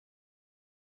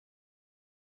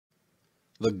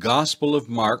The Gospel of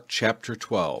Mark, chapter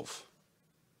 12.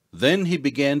 Then he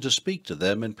began to speak to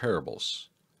them in parables.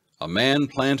 A man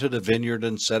planted a vineyard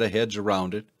and set a hedge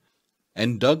around it,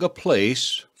 and dug a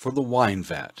place for the wine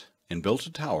vat, and built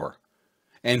a tower.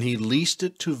 And he leased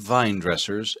it to vine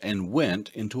dressers, and went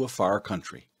into a far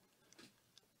country.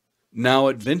 Now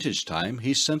at vintage time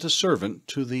he sent a servant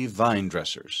to the vine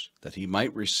dressers, that he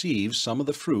might receive some of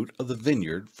the fruit of the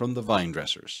vineyard from the vine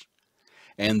dressers.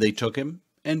 And they took him,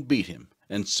 and beat him,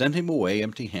 and sent him away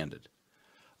empty-handed.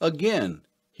 Again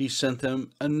he sent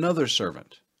them another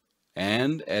servant,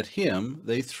 and at him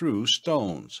they threw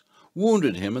stones,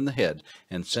 wounded him in the head,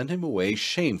 and sent him away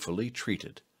shamefully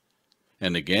treated.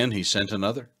 And again he sent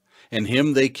another, and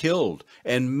him they killed,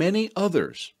 and many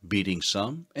others, beating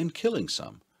some and killing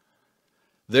some.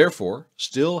 Therefore,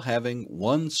 still having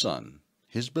one son,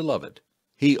 his beloved,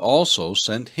 he also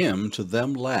sent him to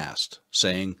them last,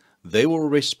 saying, They will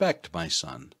respect my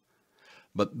son.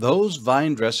 But those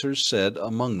vine dressers said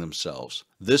among themselves,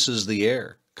 This is the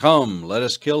heir. Come, let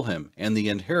us kill him, and the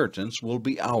inheritance will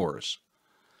be ours.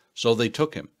 So they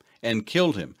took him, and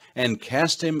killed him, and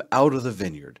cast him out of the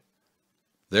vineyard.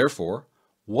 Therefore,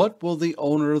 what will the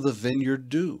owner of the vineyard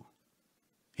do?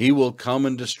 He will come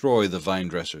and destroy the vine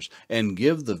dressers, and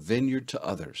give the vineyard to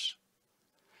others.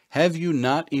 Have you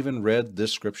not even read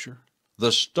this scripture?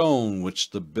 The stone which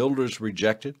the builders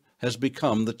rejected has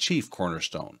become the chief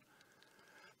cornerstone.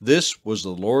 This was the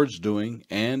Lord's doing,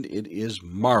 and it is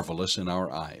marvelous in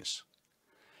our eyes.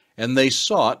 And they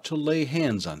sought to lay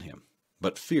hands on him,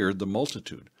 but feared the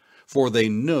multitude, for they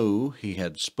knew he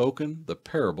had spoken the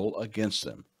parable against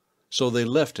them. So they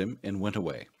left him and went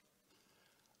away.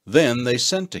 Then they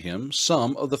sent to him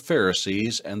some of the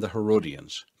Pharisees and the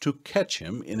Herodians, to catch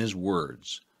him in his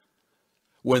words.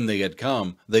 When they had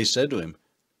come, they said to him,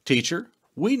 Teacher,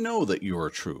 we know that you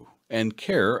are true, and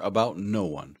care about no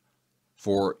one.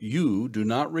 For you do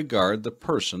not regard the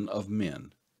person of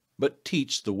men, but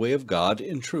teach the way of God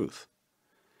in truth.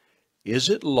 Is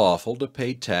it lawful to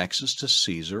pay taxes to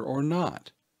Caesar or not?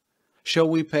 Shall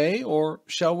we pay or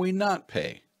shall we not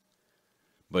pay?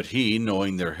 But he,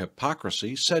 knowing their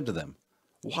hypocrisy, said to them,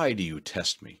 Why do you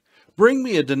test me? Bring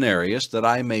me a denarius that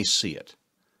I may see it.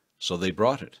 So they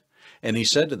brought it. And he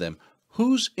said to them,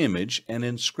 Whose image and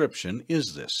inscription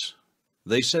is this?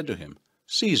 They said to him,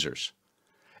 Caesar's.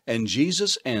 And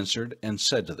Jesus answered and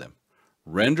said to them,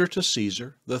 Render to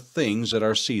Caesar the things that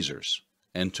are Caesar's,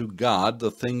 and to God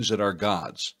the things that are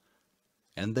God's.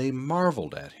 And they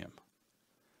marveled at him.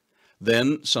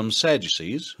 Then some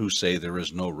Sadducees, who say there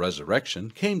is no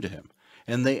resurrection, came to him,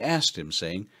 and they asked him,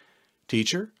 saying,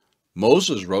 Teacher,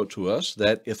 Moses wrote to us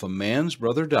that if a man's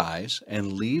brother dies,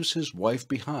 and leaves his wife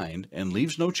behind, and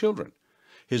leaves no children,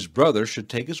 his brother should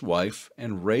take his wife,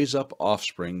 and raise up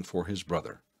offspring for his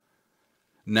brother.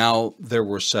 Now there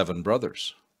were 7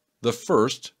 brothers. The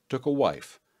first took a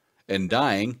wife, and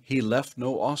dying he left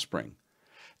no offspring.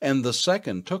 And the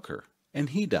second took her, and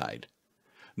he died,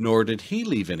 nor did he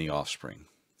leave any offspring.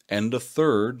 And the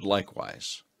third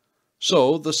likewise.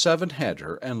 So the 7 had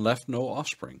her, and left no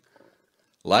offspring.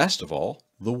 Last of all,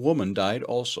 the woman died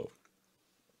also.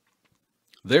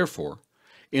 Therefore,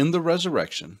 in the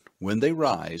resurrection, when they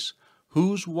rise,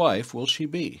 whose wife will she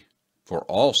be? For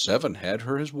all 7 had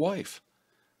her as wife.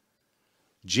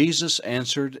 Jesus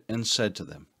answered and said to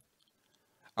them,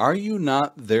 Are you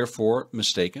not therefore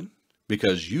mistaken?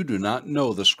 Because you do not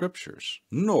know the Scriptures,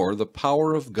 nor the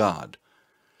power of God.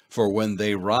 For when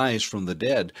they rise from the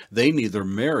dead, they neither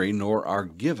marry nor are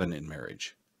given in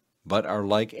marriage, but are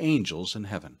like angels in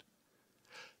heaven.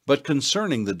 But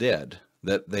concerning the dead,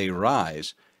 that they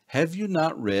rise, have you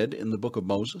not read in the book of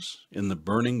Moses, in the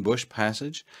burning bush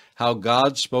passage, how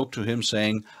God spoke to him,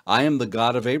 saying, I am the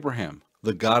God of Abraham,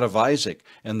 the God of Isaac,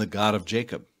 and the God of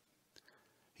Jacob?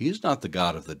 He is not the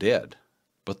God of the dead,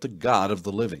 but the God of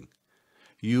the living.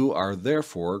 You are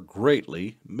therefore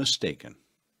greatly mistaken.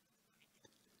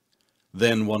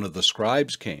 Then one of the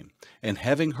scribes came, and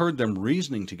having heard them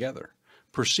reasoning together,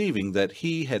 perceiving that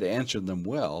he had answered them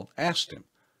well, asked him,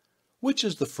 Which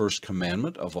is the first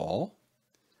commandment of all?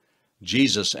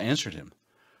 Jesus answered him,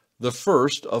 The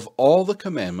first of all the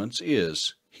commandments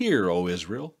is, Hear, O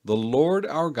Israel, the Lord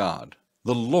our God,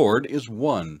 the Lord is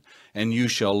one, and you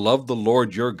shall love the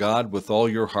Lord your God with all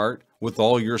your heart, with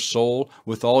all your soul,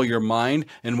 with all your mind,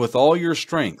 and with all your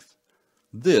strength.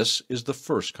 This is the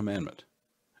first commandment.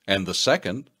 And the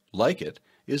second, like it,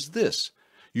 is this,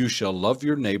 You shall love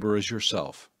your neighbor as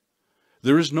yourself.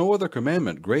 There is no other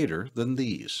commandment greater than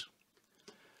these.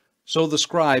 So the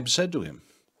scribe said to him,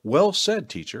 Well said,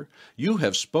 teacher, you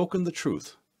have spoken the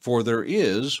truth, for there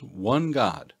is one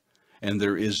God, and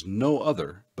there is no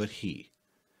other but He.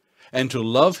 and to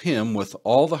love him with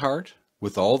all the heart,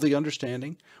 with all the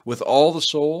understanding, with all the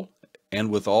soul, and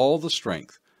with all the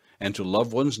strength, and to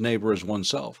love one's neighbor as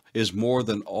oneself, is more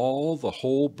than all the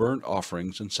whole burnt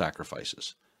offerings and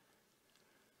sacrifices."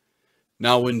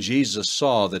 Now when Jesus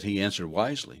saw that he answered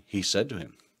wisely, he said to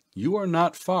him, "You are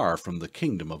not far from the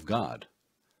kingdom of God."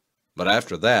 But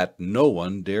after that no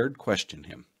one dared question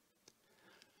him.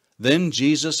 Then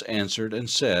Jesus answered and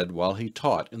said while he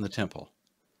taught in the temple,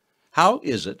 "How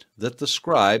is it that the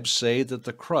scribes say that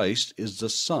the Christ is the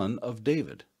son of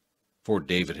David? For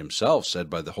David himself said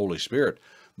by the Holy Spirit,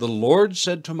 'The Lord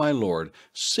said to my Lord,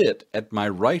 sit at my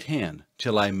right hand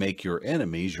till I make your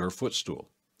enemies your footstool.'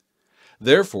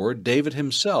 Therefore David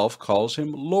himself calls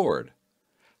him Lord.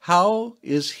 How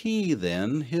is he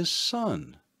then his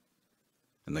son?"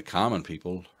 And the common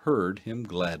people heard him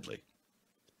gladly.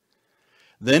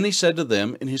 Then he said to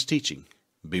them in his teaching,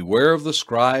 "Beware of the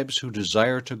scribes who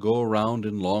desire to go around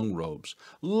in long robes,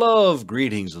 love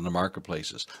greetings in the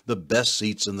marketplaces, the best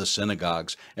seats in the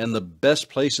synagogues, and the best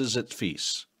places at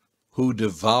feasts, who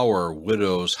devour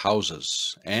widows'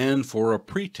 houses, and for a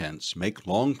pretense make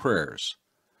long prayers.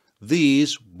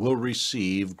 These will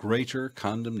receive greater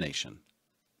condemnation."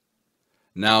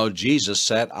 Now Jesus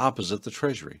sat opposite the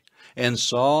treasury, and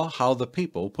saw how the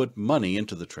people put money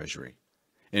into the treasury,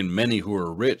 and many who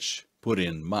were rich put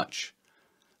in much.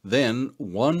 Then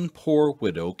one poor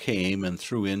widow came and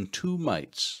threw in 2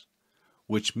 mites,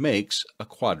 which makes a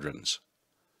quadrans.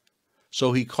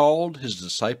 So he called his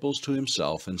disciples to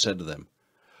himself and said to them,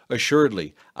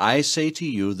 "Assuredly, I say to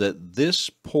you that this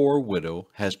poor widow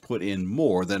has put in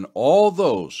more than all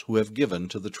those who have given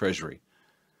to the treasury.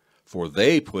 For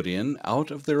they put in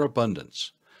out of their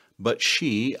abundance, but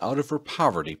she out of her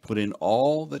poverty put in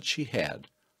all that she had,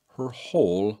 her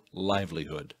whole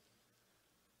livelihood."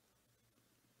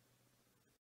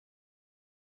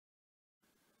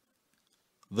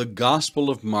 The Gospel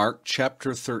of Mark,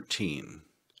 chapter 13.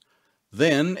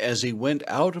 Then, as he went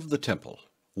out of the temple,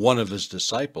 one of his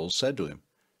disciples said to him,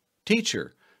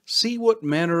 "Teacher, see what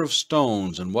manner of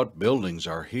stones and what buildings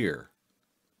are here."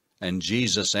 And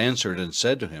Jesus answered and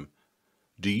said to him,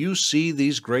 "Do you see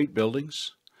these great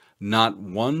buildings? Not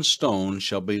one stone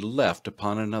shall be left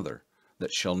upon another,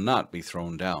 that shall not be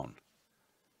thrown down."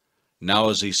 Now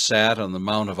as he sat on the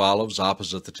Mount of Olives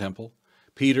opposite the temple,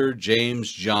 Peter,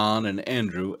 James, John, and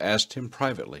Andrew asked him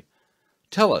privately,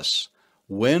 "Tell us,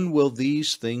 when will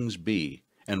these things be,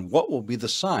 and what will be the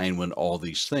sign when all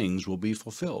these things will be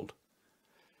fulfilled?"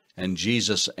 And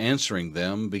Jesus answering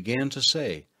them began to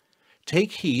say,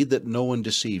 "Take heed that no one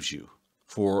deceives you,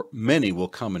 for many will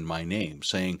come in my name,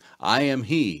 saying, 'I am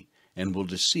he,' and will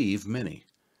deceive many.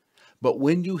 But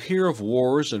when you hear of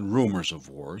wars and rumors of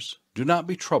wars, do not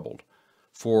be troubled,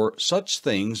 for such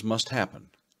things must happen,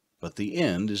 but the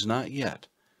end is not yet.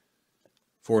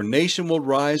 For nation will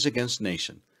rise against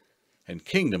nation, and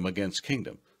kingdom against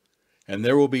kingdom, and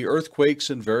there will be earthquakes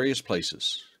in various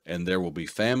places, and there will be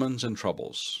famines and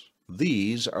troubles.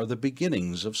 These are the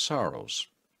beginnings of sorrows.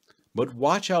 But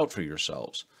watch out for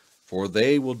yourselves, for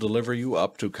they will deliver you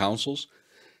up to councils,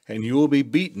 and you will be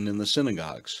beaten in the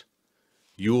synagogues.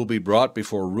 You will be brought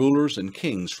before rulers and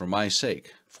kings for my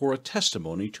sake, for a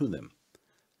testimony to them.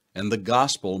 And the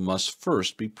gospel must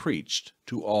first be preached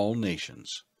to all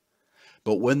nations.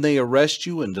 But when they arrest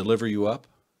you and deliver you up,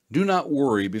 do not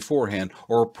worry beforehand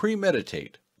or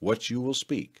premeditate what you will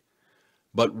speak.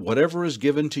 But whatever is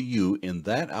given to you in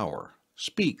that hour,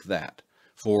 speak that,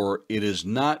 for it is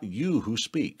not you who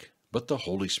speak, but the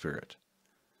Holy Spirit.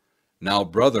 Now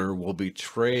brother will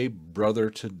betray brother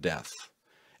to death,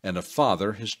 and a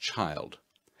father his child.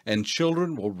 And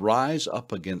children will rise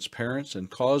up against parents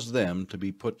and cause them to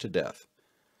be put to death.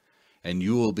 And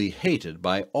you will be hated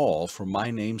by all for my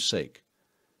name's sake.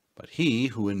 But he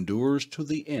who endures to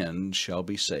the end shall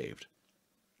be saved.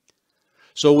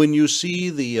 So when you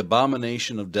see the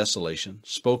abomination of desolation,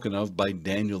 spoken of by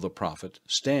Daniel the prophet,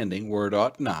 standing where it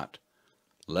ought not,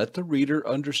 let the reader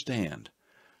understand.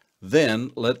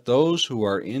 Then let those who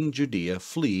are in Judea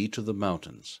flee to the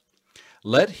mountains.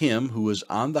 Let him who is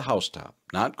on the housetop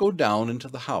not go down into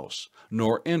the house,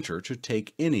 nor enter to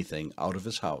take anything out of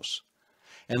his house.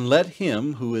 And let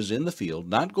him who is in the field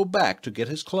not go back to get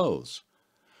his clothes.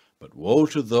 But woe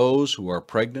to those who are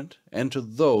pregnant, and to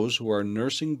those who are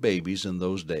nursing babies in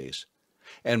those days.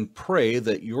 And pray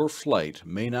that your flight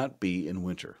may not be in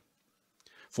winter.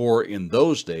 For in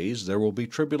those days there will be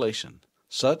tribulation,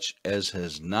 such as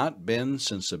has not been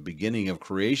since the beginning of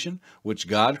creation, which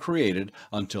God created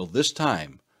until this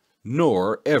time,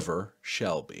 nor ever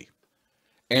shall be.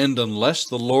 And unless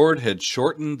the Lord had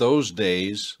shortened those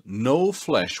days, no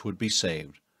flesh would be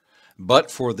saved.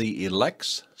 But for the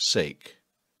elect's sake,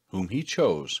 whom he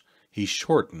chose, he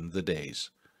shortened the days.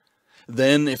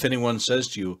 Then if anyone says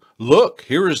to you, Look,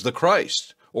 here is the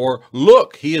Christ, or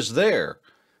Look, he is there,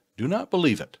 do not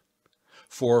believe it.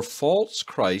 For false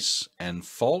Christs and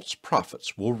false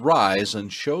prophets will rise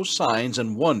and show signs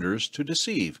and wonders to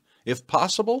deceive, if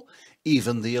possible,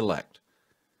 even the elect.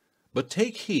 But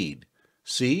take heed.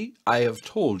 See, I have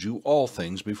told you all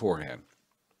things beforehand.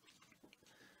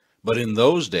 But in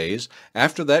those days,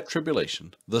 after that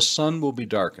tribulation, the sun will be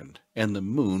darkened, and the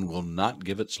moon will not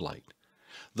give its light.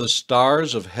 The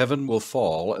stars of heaven will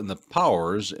fall, and the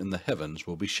powers in the heavens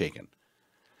will be shaken.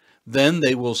 Then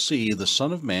they will see the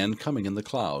Son of Man coming in the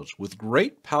clouds, with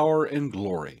great power and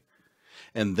glory.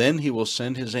 And then he will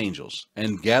send his angels,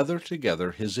 and gather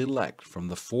together his elect from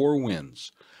the four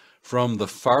winds, from the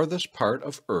farthest part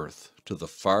of earth to the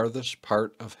farthest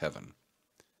part of heaven.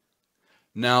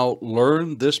 Now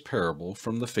learn this parable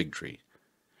from the fig tree.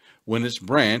 When its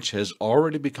branch has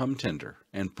already become tender,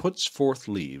 and puts forth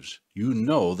leaves, you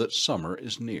know that summer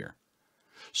is near.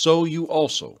 So you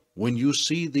also, when you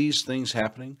see these things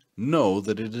happening, know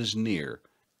that it is near,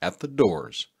 at the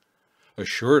doors.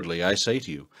 Assuredly, I say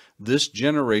to you, this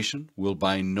generation will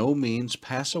by no means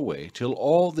pass away till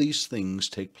all these things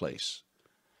take place.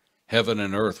 Heaven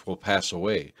and earth will pass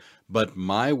away, but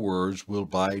my words will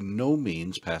by no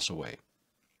means pass away.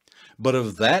 But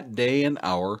of that day and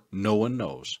hour no one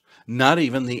knows, not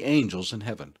even the angels in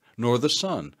heaven, nor the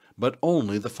Son, but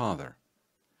only the Father.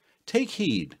 Take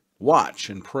heed, watch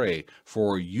and pray,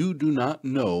 for you do not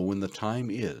know when the time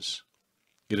is.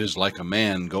 It is like a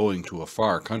man going to a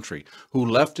far country, who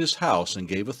left his house and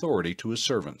gave authority to his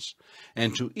servants,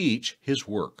 and to each his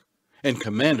work, and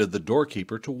commanded the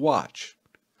doorkeeper to watch.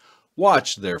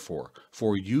 Watch, therefore,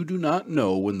 for you do not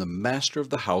know when the master of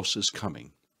the house is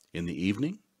coming, in the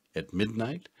evening, at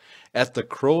midnight, at the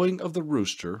crowing of the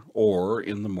rooster, or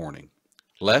in the morning,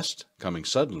 lest, coming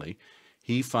suddenly,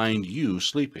 he find you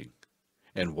sleeping.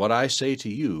 And what I say to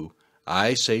you,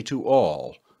 I say to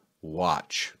all,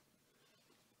 watch.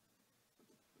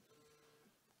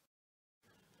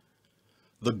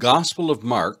 The Gospel of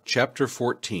Mark, chapter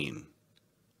 14.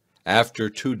 After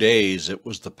 2 days it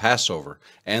was the Passover,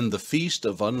 and the feast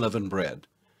of unleavened bread.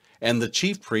 And the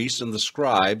chief priests and the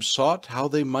scribes sought how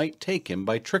they might take him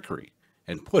by trickery,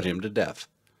 and put him to death.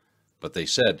 But they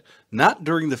said, Not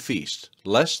during the feast,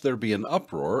 lest there be an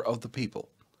uproar of the people.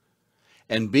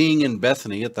 And being in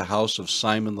Bethany at the house of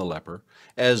Simon the leper,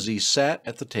 as he sat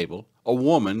at the table, a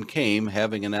woman came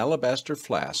having an alabaster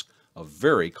flask of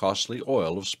very costly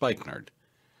oil of spikenard.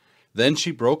 Then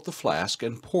she broke the flask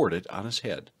and poured it on his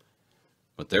head.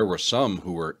 But there were some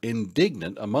who were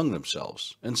indignant among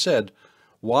themselves, and said,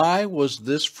 Why was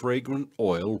this fragrant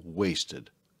oil wasted?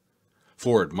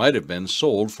 For it might have been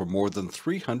sold for more than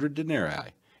 300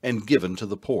 denarii, and given to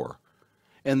the poor.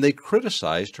 And they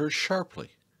criticized her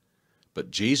sharply.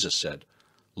 But Jesus said,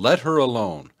 Let her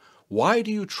alone. Why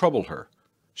do you trouble her?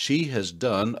 She has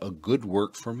done a good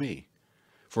work for me.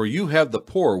 For you have the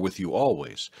poor with you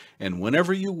always, and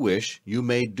whenever you wish, you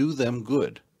may do them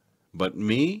good. But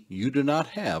me you do not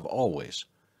have always.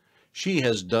 She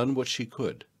has done what she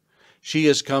could. She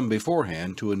has come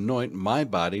beforehand to anoint my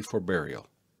body for burial.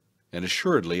 And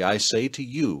assuredly I say to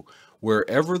you,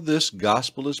 wherever this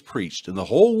gospel is preached in the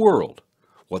whole world,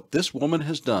 what this woman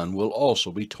has done will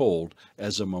also be told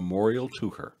as a memorial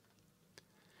to her.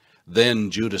 Then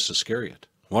Judas Iscariot,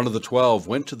 one of the 12,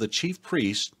 went to the chief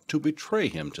priests to betray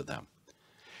him to them.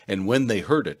 And when they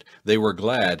heard it, they were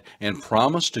glad, and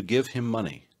promised to give him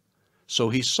money. So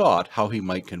he sought how he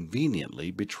might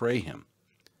conveniently betray him.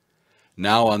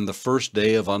 Now on the first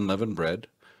day of unleavened bread,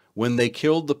 when they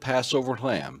killed the Passover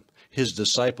lamb, his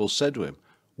disciples said to him,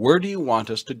 Where do you want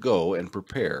us to go and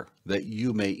prepare, that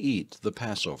you may eat the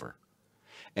Passover?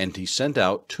 And he sent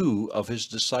out 2 of his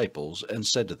disciples, and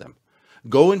said to them,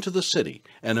 Go into the city,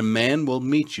 and a man will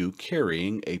meet you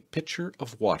carrying a pitcher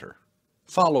of water.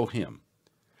 Follow him.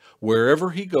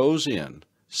 Wherever he goes in,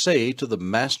 say to the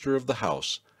master of the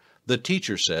house, The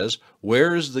teacher says,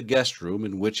 Where is the guest room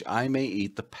in which I may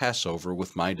eat the Passover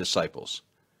with my disciples?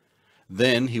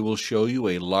 Then he will show you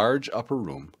a large upper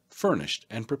room, furnished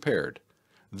and prepared.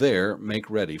 There make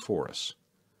ready for us.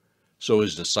 So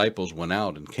his disciples went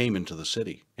out and came into the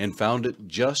city, and found it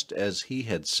just as he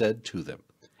had said to them,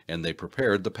 and they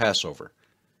prepared the Passover.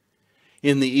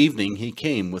 In the evening he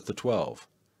came with the 12.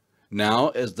 Now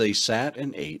as they sat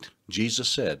and ate, Jesus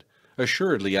said,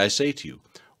 Assuredly I say to you,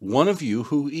 one of you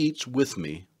who eats with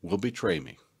me will betray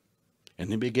me.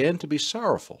 And they began to be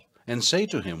sorrowful, and say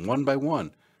to him one by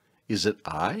one, Is it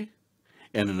I?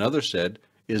 And another said,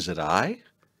 Is it I?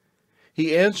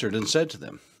 He answered and said to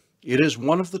them, It is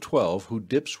one of the 12 who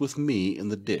dips with me in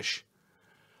the dish.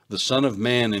 The Son of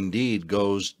Man indeed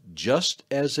goes just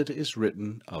as it is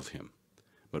written of him.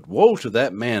 But woe to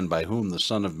that man by whom the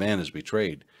Son of Man is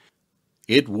betrayed.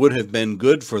 It would have been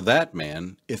good for that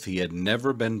man if he had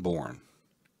never been born."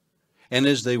 And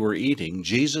as they were eating,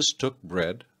 Jesus took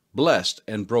bread, blessed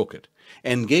and broke it,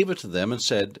 and gave it to them and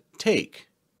said, "Take,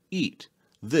 eat,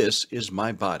 this is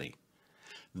my body."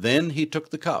 Then he took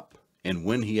the cup, and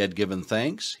when he had given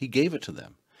thanks, he gave it to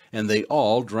them, and they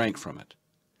all drank from it.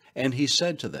 And he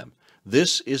said to them,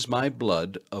 "This is my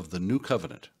blood of the new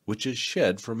covenant, which is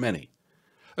shed for many.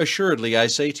 Assuredly I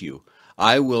say to you,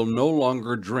 I will no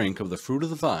longer drink of the fruit of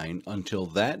the vine until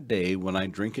that day when I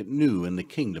drink it new in the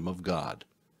kingdom of God."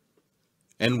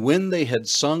 And when they had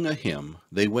sung a hymn,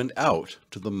 they went out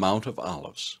to the Mount of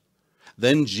Olives.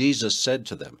 Then Jesus said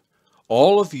to them,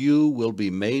 "All of you will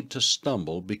be made to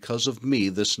stumble because of me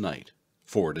this night.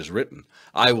 For it is written,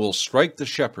 I will strike the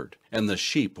shepherd, and the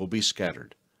sheep will be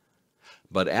scattered.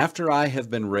 But after I have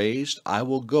been raised, I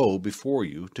will go before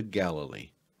you to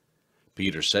Galilee."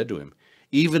 Peter said to him,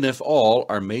 "Even if all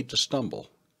are made to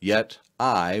stumble, yet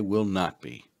I will not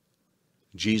be."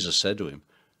 Jesus said to him,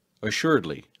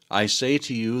 "Assuredly, I say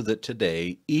to you that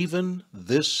today, even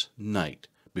this night,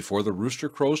 before the rooster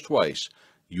crows twice,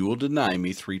 you will deny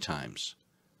me 3 times.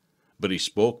 But he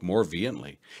spoke more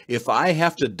vehemently, "If I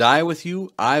have to die with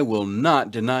you, I will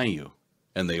not deny you."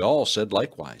 And they all said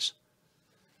likewise.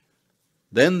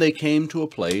 Then they came to a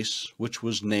place which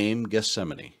was named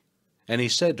Gethsemane, and he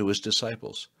said to his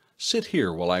disciples, "Sit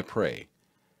here while I pray."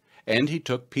 And he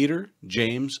took Peter,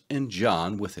 James, and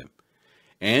John with him,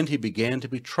 and he began to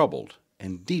be troubled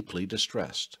and deeply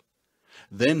distressed.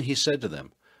 Then he said to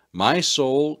them, "My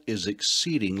soul is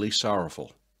exceedingly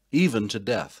sorrowful, even to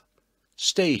death.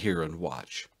 Stay here and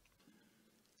watch."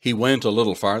 He went a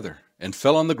little farther, and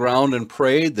fell on the ground and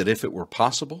prayed that if it were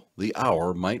possible, the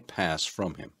hour might pass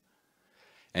from him.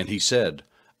 And he said,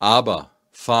 "Abba,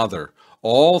 Father,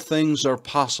 all things are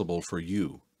possible for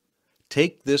you.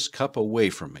 Take this cup away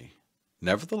from me.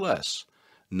 Nevertheless,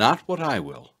 not what I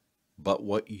will, but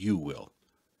what you will."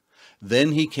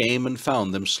 Then he came and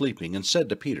found them sleeping, and said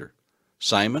to Peter,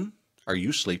 "Simon, are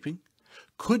you sleeping?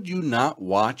 Could you not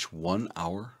watch 1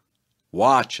 hour?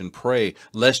 Watch and pray,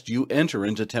 lest you enter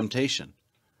into temptation.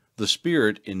 The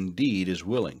spirit indeed is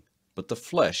willing, but the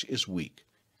flesh is weak."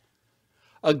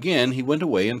 Again he went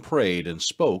away and prayed, and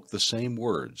spoke the same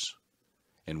words.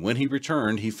 And when he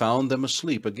returned, he found them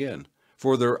asleep again,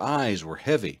 for their eyes were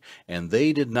heavy, and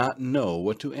they did not know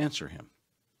what to answer him.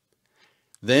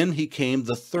 Then he came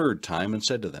the 3rd time and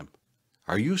said to them,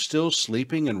 "Are you still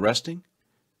sleeping and resting?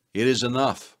 It is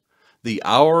enough. The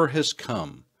hour has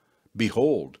come.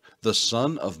 Behold, the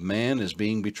Son of Man is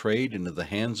being betrayed into the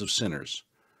hands of sinners.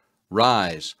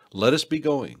 Rise, let us be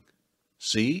going.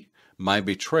 See, my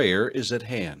betrayer is at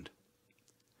hand."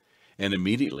 And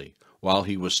immediately, while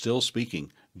he was still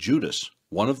speaking, Judas,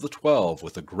 one of the 12,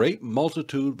 with a great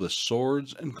multitude with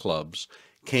swords and clubs,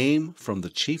 came from the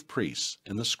chief priests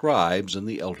and the scribes and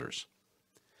the elders.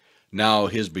 Now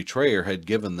his betrayer had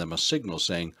given them a signal,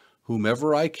 saying,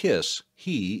 "Whomever I kiss,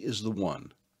 he is the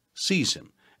one. Seize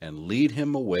him and lead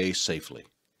him away safely."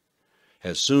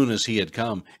 As soon as he had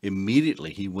come,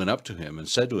 immediately he went up to him and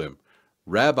said to him,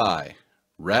 "Rabbi,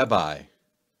 Rabbi,"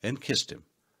 and kissed him.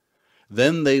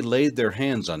 Then they laid their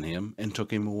hands on him and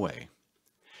took him away.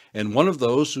 And one of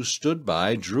those who stood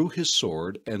by drew his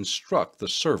sword and struck the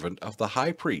servant of the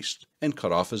high priest and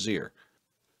cut off his ear.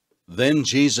 Then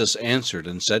Jesus answered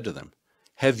and said to them,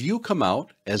 "Have you come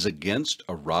out as against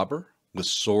a robber with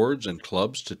swords and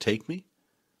clubs to take me?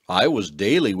 I was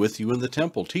daily with you in the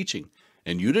temple teaching,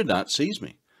 and you did not seize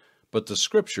me. But the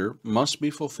scripture must be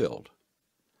fulfilled."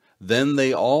 Then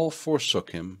they all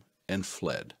forsook him and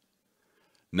fled.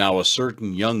 Now a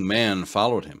certain young man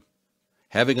followed him,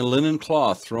 having a linen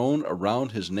cloth thrown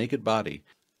around his naked body,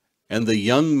 and the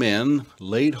young men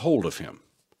laid hold of him.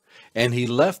 And he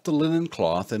left the linen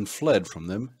cloth and fled from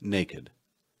them naked.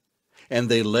 And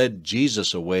they led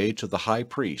Jesus away to the high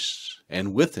priests,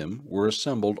 and with him were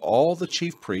assembled all the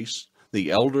chief priests, the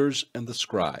elders, and the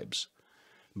scribes.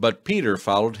 But Peter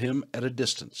followed him at a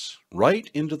distance, right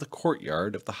into the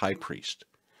courtyard of the high priest.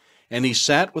 And he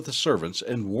sat with the servants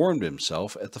and warmed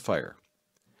himself at the fire.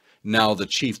 Now the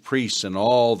chief priests and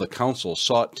all the council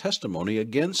sought testimony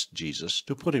against Jesus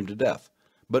to put him to death,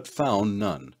 but found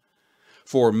none.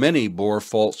 For many bore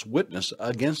false witness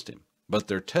against him, but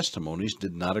their testimonies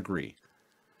did not agree.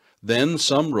 Then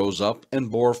some rose up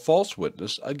and bore false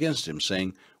witness against him,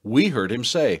 saying, "We heard him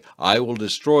say, 'I will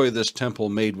destroy this temple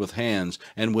made with hands,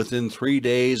 and within 3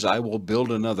 days I will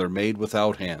build another made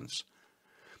without hands.'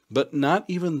 But not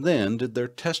even then did their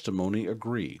testimony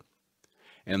agree.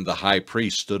 And the high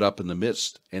priest stood up in the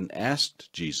midst and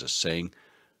asked Jesus, saying,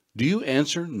 "Do you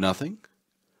answer nothing?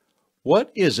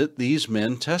 What is it these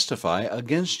men testify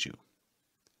against you?"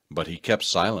 But he kept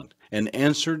silent and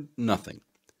answered nothing.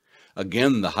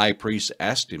 Again the high priest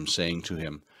asked him, saying to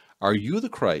him, "Are you the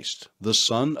Christ, the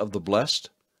Son of the Blessed?"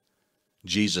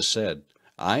 Jesus said,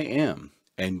 "I am,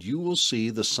 and you will see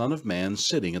the Son of Man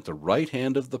sitting at the right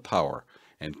hand of the power,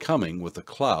 and coming with the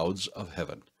clouds of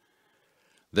heaven."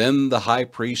 Then the high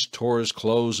priest tore his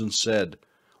clothes and said,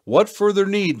 "What further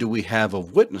need do we have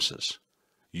of witnesses?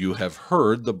 You have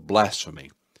heard the blasphemy.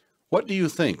 What do you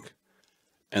think?"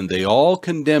 And they all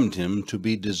condemned him to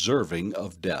be deserving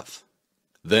of death.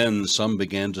 Then some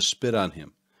began to spit on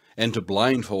him, and to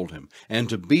blindfold him, and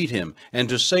to beat him, and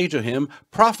to say to him,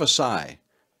 "Prophesy!"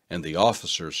 And the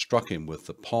officers struck him with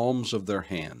the palms of their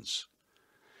hands.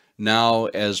 Now,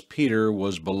 as Peter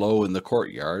was below in the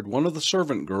courtyard, one of the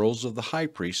servant girls of the high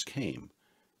priest came.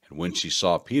 And when she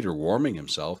saw Peter warming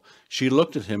himself, she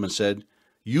looked at him and said,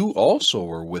 "You also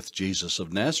were with Jesus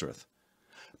of Nazareth."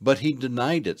 But he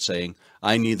denied it, saying,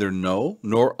 "I neither know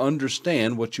nor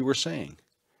understand what you are saying."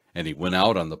 And he went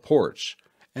out on the porch,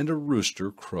 and a rooster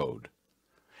crowed.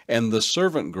 And the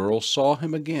servant girl saw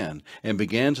him again, and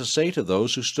began to say to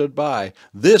those who stood by,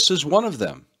 "This is one of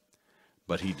them."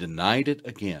 But he denied it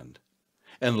again.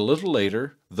 And a little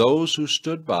later, those who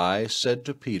stood by said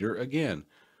to Peter again,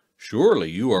 "Surely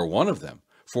you are one of them,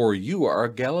 for you are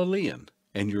a Galilean,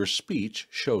 and your speech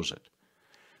shows it."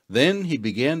 Then he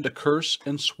began to curse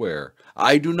and swear,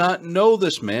 "I do not know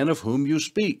this man of whom you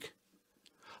speak."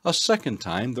 A second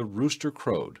time the rooster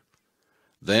crowed.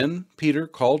 Then Peter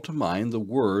called to mind the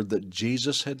word that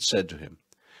Jesus had said to him,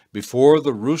 "Before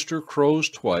the rooster crows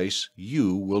twice,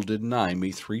 you will deny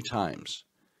me 3 times."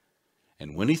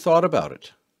 And when he thought about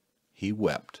it, he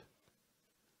wept.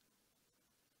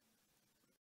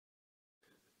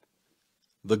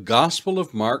 The Gospel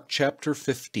of Mark, chapter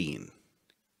 15.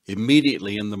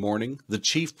 Immediately in the morning, the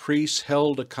chief priests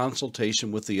held a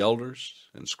consultation with the elders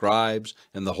and scribes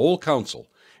and the whole council,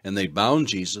 and they bound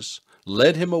Jesus,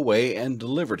 led him away, and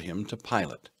delivered him to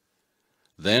Pilate.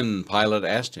 Then Pilate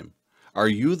asked him, "Are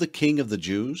you the king of the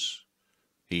Jews?"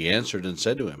 He answered and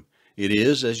said to him, "It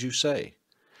is as you say."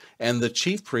 And the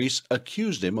chief priests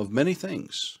accused him of many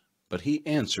things, but he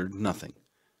answered nothing.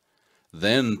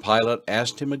 Then Pilate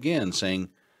asked him again, saying,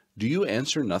 "Do you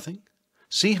answer nothing?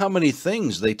 See how many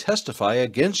things they testify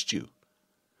against you."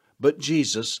 But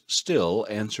Jesus still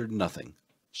answered nothing,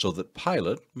 so that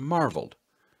Pilate marveled.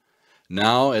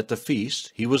 Now at the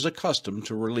feast he was accustomed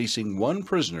to releasing one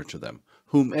prisoner to them,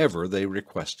 whomever they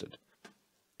requested.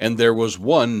 And there was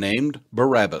one named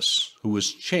Barabbas, who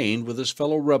was chained with his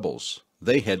fellow rebels.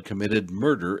 They had committed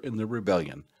murder in the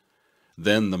rebellion.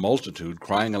 Then the multitude,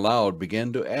 crying aloud,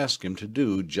 began to ask him to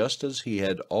do just as he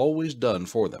had always done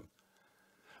for them.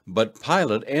 But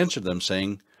Pilate answered them,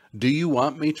 saying, "Do you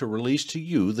want me to release to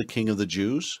you the king of the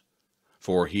Jews?"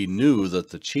 For he knew that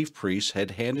the chief priests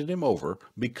had handed him over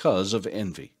because of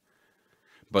envy.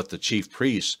 But the chief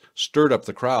priests stirred up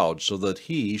the crowd so that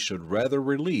he should rather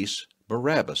release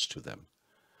Barabbas to them.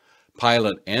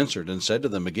 Pilate answered and said to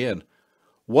them again,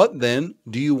 "What then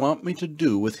do you want me to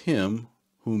do with him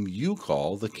whom you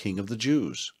call the King of the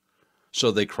Jews?" So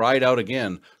they cried out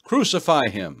again, "Crucify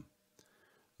him!"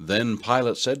 Then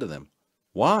Pilate said to them,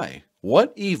 "Why?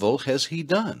 What evil has he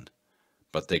done?"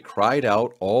 But they cried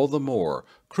out all the more,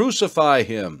 "Crucify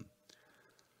him!"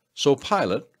 So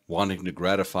Pilate, wanting to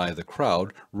gratify the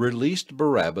crowd, released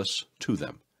Barabbas to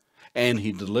them, and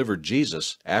he delivered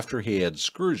Jesus, after he had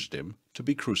scourged him, to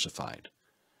be crucified.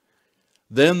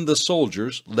 Then the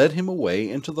soldiers led him away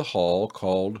into the hall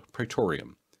called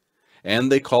Praetorium,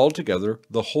 and they called together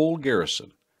the whole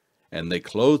garrison, and they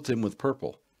clothed him with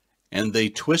purple, and they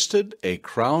twisted a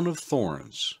crown of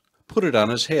thorns, put it on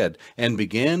his head, and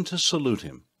began to salute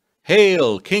him,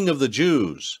 "Hail, King of the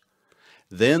Jews!"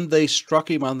 Then they struck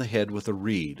him on the head with a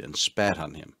reed and spat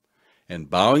on him, and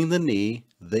bowing the knee,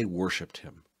 they worshipped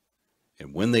him.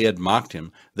 And when they had mocked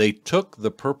him, they took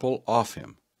the purple off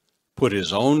him, put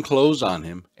his own clothes on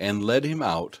him, and led him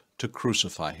out to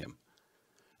crucify him.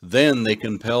 Then they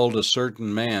compelled a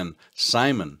certain man,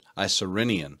 Simon, a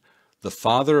Cyrenian, the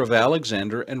father of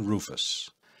Alexander and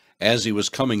Rufus, as he was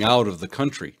coming out of the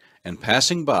country and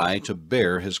passing by, to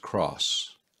bear his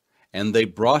cross. And they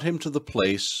brought him to the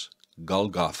place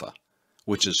Golgotha,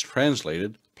 which is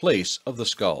translated place of the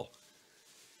skull.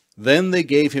 Then they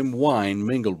gave him wine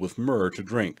mingled with myrrh to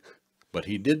drink, but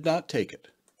he did not take it.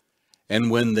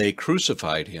 And when they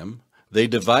crucified him, they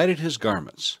divided his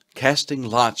garments, casting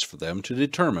lots for them to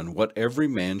determine what every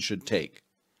man should take.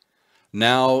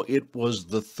 Now it was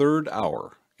the 3rd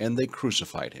hour, and they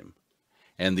crucified him.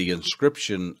 And the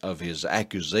inscription of his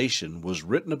accusation was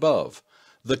written above,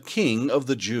 "The King of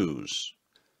the Jews."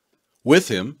 With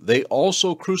him they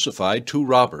also crucified 2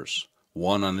 robbers,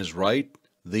 one on his right,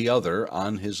 the other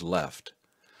on his left.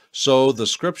 So the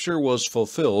scripture was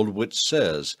fulfilled which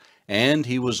says, "And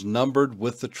he was numbered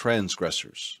with the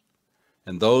transgressors."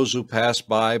 And those who passed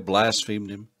by blasphemed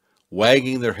him,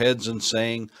 wagging their heads and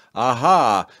saying,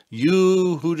 "Aha,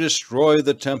 you who destroy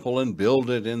the temple and build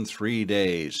it in 3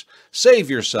 days, save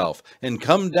yourself and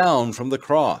come down from the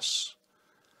cross."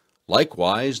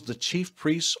 Likewise the chief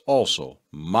priests also,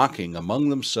 mocking among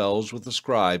themselves with the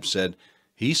scribes, said,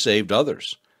 "He saved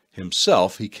others,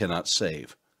 himself he cannot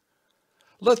save.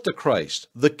 Let the Christ,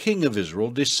 the King of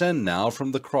Israel, descend now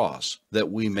from the cross,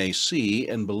 that we may see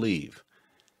and believe."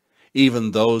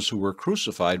 Even those who were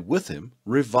crucified with him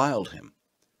reviled him.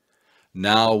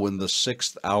 Now when the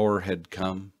 6th hour had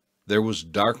come, there was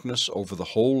darkness over the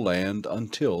whole land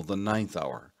until the 9th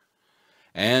hour.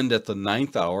 And at the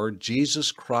 9th hour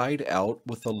Jesus cried out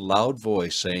with a loud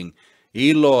voice, saying,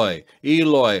 "Eloi,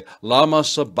 Eloi, lama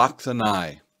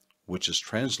sabachthani," which is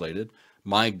translated,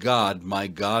 my God,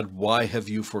 why have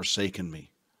you forsaken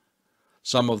me?"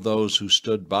 Some of those who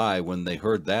stood by when they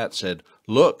heard that said,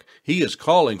 "Look, he is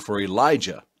calling for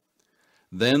Elijah."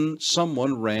 Then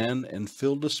someone ran and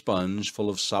filled a sponge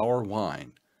full of sour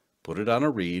wine, put it on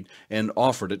a reed, and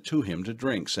offered it to him to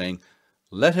drink, saying,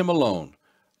 "Let him alone.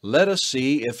 Let us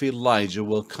see if Elijah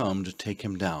will come to take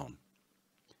him down."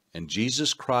 And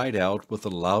Jesus cried out with a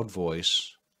loud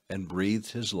voice and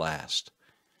breathed his last.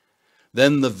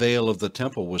 Then the veil of the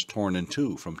temple was torn in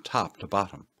two from top to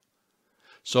bottom.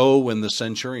 So when the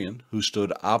centurion, who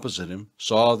stood opposite him,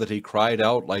 saw that he cried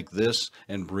out like this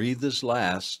and breathed his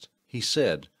last, he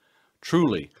said,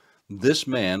 "Truly, this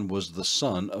man was the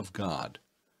Son of God."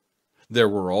 There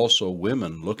were also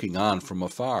women looking on from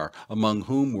afar, among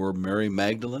whom were Mary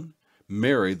Magdalene,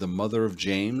 Mary the mother of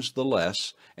James the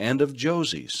Less, and of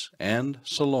Joses, and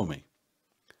Salome,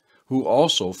 who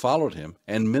also followed him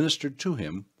and ministered to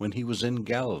him when he was in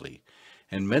Galilee,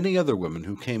 and many other women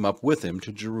who came up with him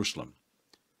to Jerusalem.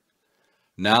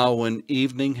 Now when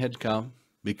evening had come,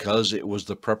 because it was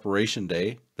the preparation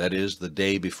day, that is, the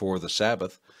day before the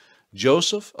Sabbath,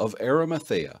 Joseph of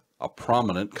Arimathea, a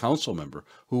prominent council member,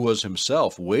 who was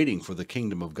himself waiting for the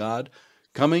kingdom of God,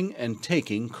 coming and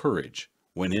taking courage,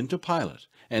 went in to Pilate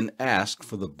and asked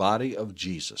for the body of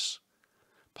Jesus.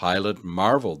 Pilate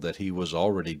marveled that he was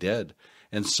already dead,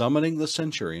 and summoning the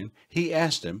centurion, he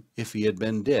asked him if he had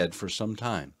been dead for some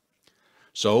time.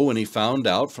 So when he found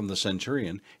out from the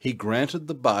centurion, he granted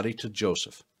the body to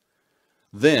Joseph.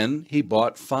 Then he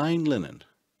bought fine linen,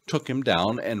 took him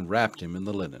down and wrapped him in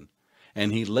the linen,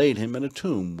 and he laid him in a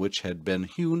tomb which had been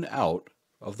hewn out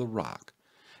of the rock,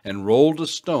 and rolled a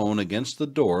stone against the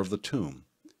door of the tomb.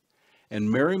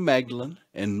 And Mary Magdalene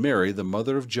and Mary the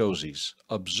mother of Joses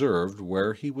observed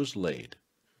where he was laid.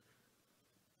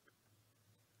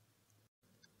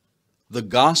 The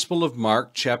Gospel of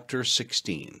Mark, chapter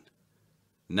 16.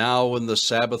 Now when the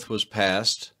Sabbath was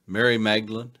past, Mary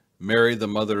Magdalene, Mary the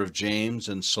mother of James,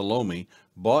 and Salome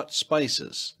bought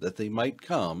spices, that they might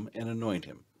come and anoint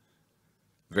him.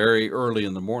 Very early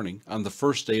in the morning, on the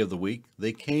first day of the week,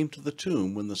 they came to the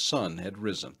tomb when the sun had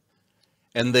risen.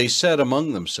 And they said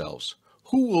among themselves,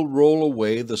 "Who will roll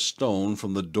away the stone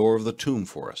from the door of the tomb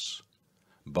for us?"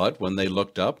 But when they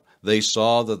looked up, they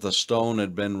saw that the stone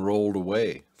had been rolled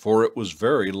away, for it was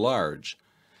very large.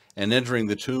 And entering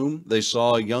the tomb, they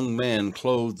saw a young man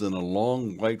clothed in a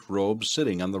long white robe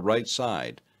sitting on the right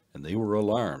side, and they were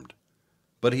alarmed.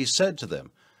 But he said to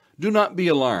them, "Do not be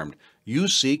alarmed. You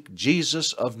seek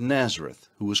Jesus of Nazareth,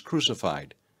 who was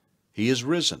crucified. He is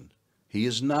risen. He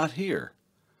is not here.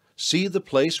 See the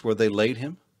place where they laid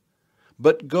him?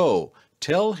 But go,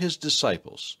 tell his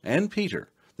disciples and Peter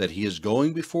that he is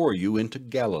going before you into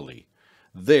Galilee.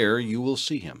 There you will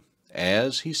see him,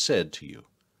 as he said to you."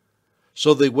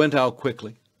 So they went out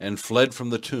quickly and fled from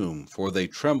the tomb, for they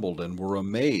trembled and were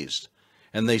amazed.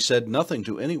 And they said nothing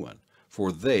to anyone,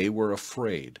 for they were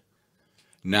afraid.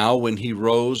 Now when he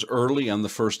rose early on the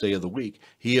first day of the week,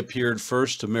 he appeared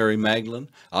first to Mary Magdalene,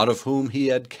 out of whom he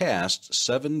had cast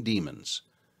 7 demons.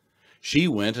 She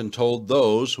went and told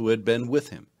those who had been with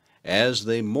him, as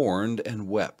they mourned and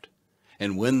wept.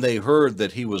 And when they heard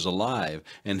that he was alive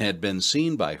and had been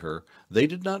seen by her, they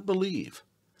did not believe.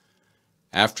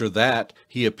 After that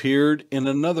he appeared in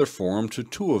another form to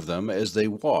 2 of them as they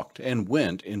walked and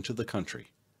went into the country.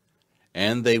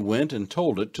 And they went and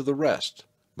told it to the rest,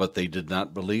 but they did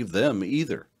not believe them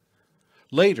either.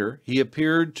 Later he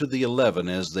appeared to the 11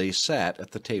 as they sat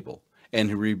at the table, And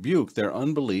he rebuked their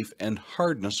unbelief and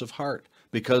hardness of heart,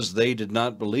 because they did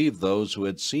not believe those who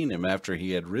had seen him after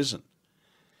he had risen.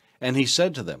 And he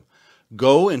said to them,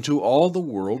 Go into all the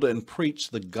world and preach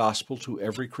the gospel to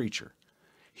every creature.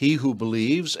 He who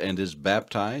believes and is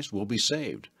baptized will be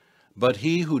saved, but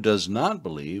he who does not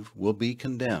believe will be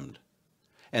condemned.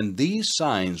 And these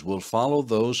signs will follow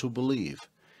those who believe.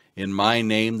 In my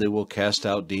name they will cast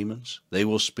out demons, they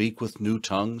will speak with new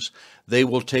tongues, they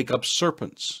will take up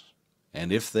serpents,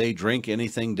 and if they drink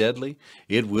anything deadly,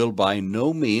 it will by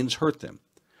no means hurt them.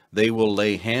 They will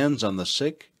lay hands on the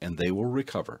sick, and they will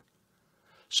recover.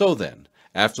 So then,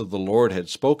 after the Lord had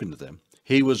spoken to them,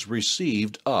 he was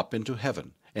received up into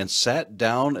heaven, and sat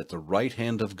down at the right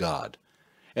hand of God.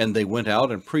 And they went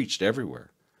out and preached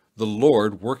everywhere, the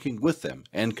Lord working with them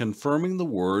and confirming the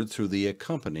word through the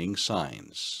accompanying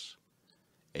signs.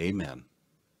 Amen.